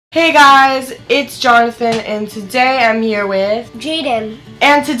Hey guys, it's Jonathan and today I'm here with Jaden.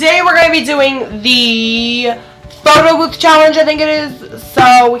 And today we're going to be doing the photo booth challenge, I think it is.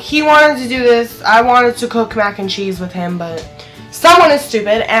 So he wanted to do this. I wanted to cook mac and cheese with him, but someone is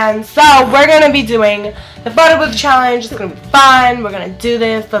stupid. And so we're going to be doing the photo booth challenge. It's going to be fun. We're going to do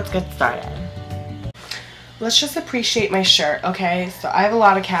this. Let's get started. Let's just appreciate my shirt, okay? So I have a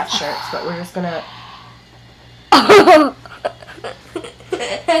lot of cat shirts, but we're just going to...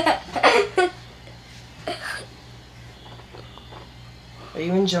 Are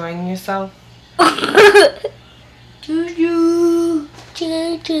you enjoying yourself? This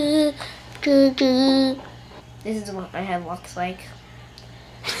is what my head looks like.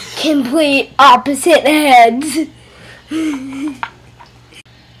 Complete opposite heads. You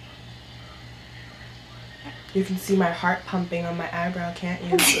can see my heart pumping on my eyebrow, can't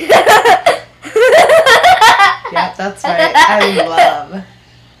you? Yep, that's right. I'm in love.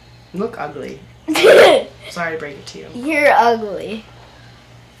 You look ugly. Sorry to break it to you. You're ugly.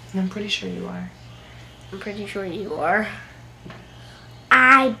 I'm pretty sure you are. I'm pretty sure you are.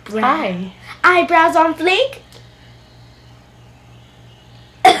 Eyebrows. Hi. Eyebrows on fleek.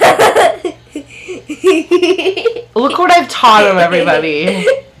 Look what I've taught him, everybody.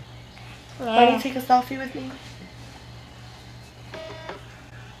 Want to take a selfie with me?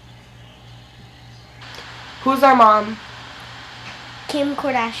 Who's our mom? Kim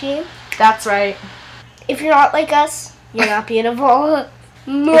Kardashian. That's right. If you're not like us, you're not beautiful. If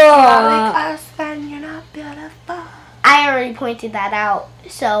you're not like us, then you're not beautiful. I already pointed that out,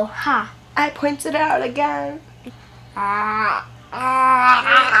 so ha. I pointed it out again. Are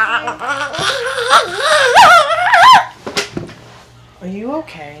you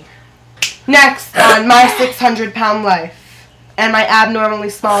okay? Next on My 600-Pound Life and My Abnormally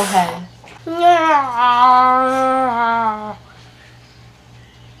Small Head.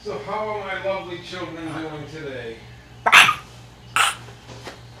 So how are my lovely children doing today?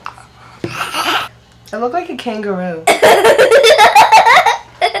 I look like a kangaroo.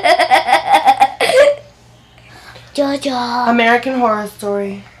 Jojo. American Horror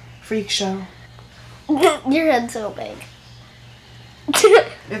Story. Freak show. Your head's so big.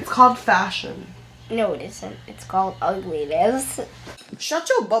 It's called fashion. No, it isn't. It's called ugliness. Shut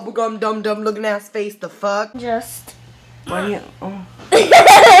your bubblegum dum-dum looking ass face the fuck. Just. What are you... Oh.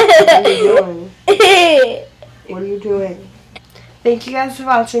 What are you doing? What are you doing? Thank you guys for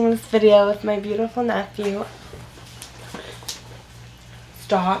watching this video with my beautiful nephew.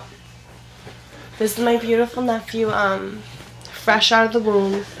 Stop. This is my beautiful nephew, fresh out of the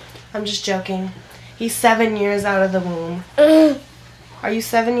womb. I'm just joking. He's 7 years out of the womb. Are you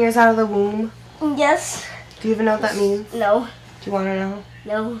 7 years out of the womb? Yes. Do you even know what that means? No. Do you want to know?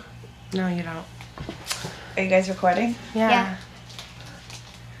 No. No, you don't. Are you guys recording? Yeah.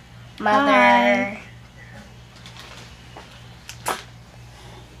 Mother. Hi.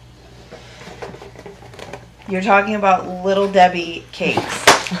 You're talking about Little Debbie cakes.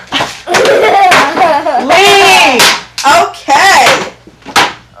 Wait! Okay.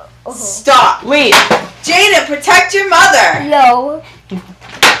 Stop. Wait. Jaden, protect your mother. No.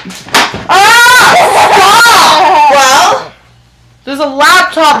 Ah! Stop! Well, There's a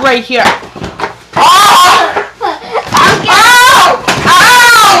laptop right here. Oh! Ow!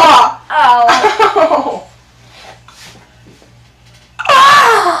 Oh.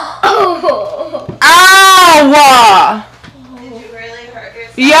 Ow! Ow! did you really hurt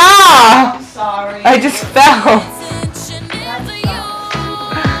yourself? Yeah! I'm sorry. I just fell.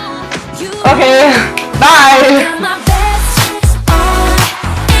 Okay, bye.